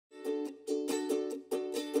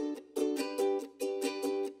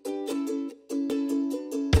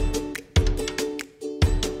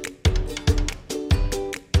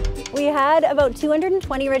had about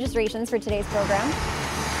 220 registrations for today's program.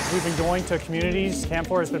 We've been going to communities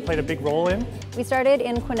Canfor has played a big role in. We started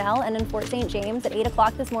in Quesnel and in Fort St. James at 8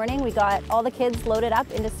 o'clock this morning. We got all the kids loaded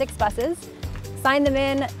up into 6 buses, signed them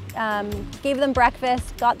in, gave them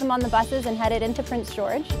breakfast, got them on the buses and headed into Prince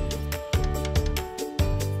George.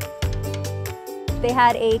 They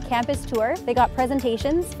had a campus tour. They got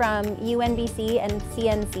presentations from UNBC and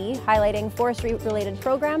CNC highlighting forestry-related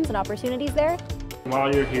programs and opportunities there.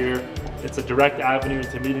 While you're here, it's a direct avenue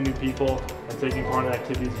into meeting new people and taking part in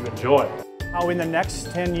activities you enjoy. How in the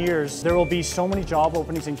next 10 years, there will be so many job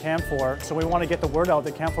openings in Canfor, so we want to get the word out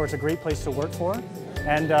that Canfor is a great place to work for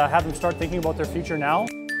and have them start thinking about their future now.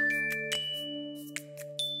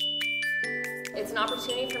 It's an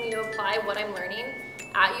opportunity for me to apply what I'm learning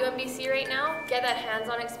at UNBC right now, get that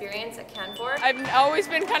hands-on experience at Canfor. I've always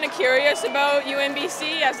been kind of curious about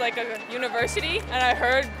UNBC as like a university, and I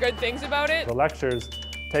heard good things about it. The lectures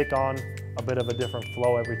take on a bit of a different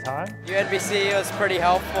flow every time. UNBC was pretty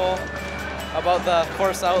helpful about the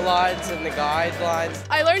course outlines and the guidelines.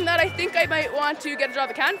 I learned that I think I might want to get a job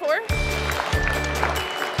at Canfor.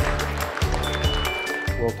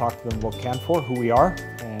 We'll talk to them about Canfor, who we are,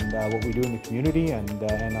 and what we do in the community and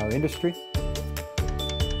our industry.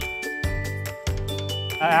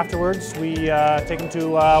 Afterwards, we take them to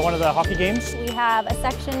one of the hockey games. We have a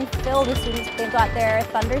section filled with students. They've got their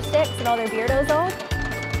thunder sticks and all their Beardos on.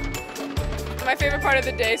 My favorite part of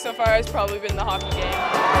the day so far has probably been the hockey game.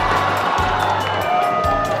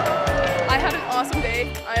 I had an awesome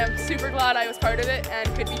day. I am super glad I was part of it and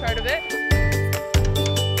could be part of it.